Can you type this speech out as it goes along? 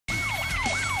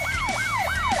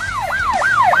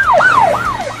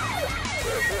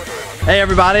Hey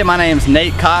everybody, my name is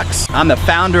Nate Cox. I'm the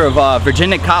founder of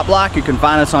Virginia Copblock. You can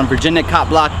find us on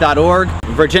virginiacopblock.org.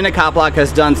 Virginia Copblock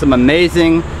has done some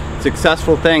amazing,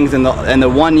 successful things in the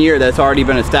 1 year that's already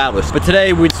been established. But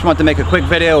today we just want to make a quick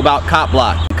video about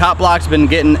Copblock. Copblock's been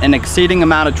getting an exceeding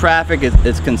amount of traffic.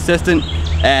 It's consistent,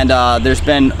 and there's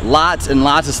been lots and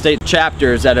lots of state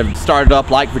chapters that have started up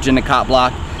like Virginia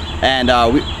Copblock. And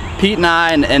Pete and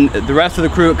I and the rest of the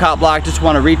crew at Copblock just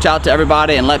want to reach out to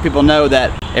everybody and let people know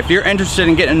that if you're interested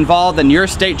in getting involved in your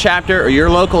state chapter or your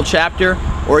local chapter,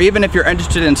 or even if you're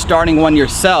interested in starting one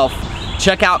yourself,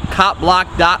 check out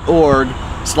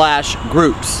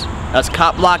copblock.org/groups. That's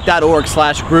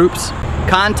copblock.org/groups.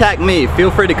 Contact me. Feel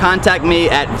free to contact me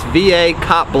at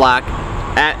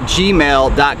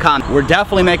vacopblock@gmail.com. We're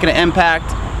definitely making an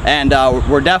impact, and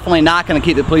we're definitely not going to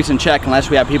keep the police in check unless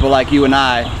we have people like you and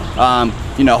I,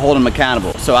 you know, hold them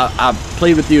accountable. So I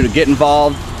plead with you to get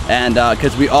involved, and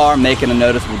because we are making a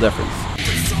noticeable difference.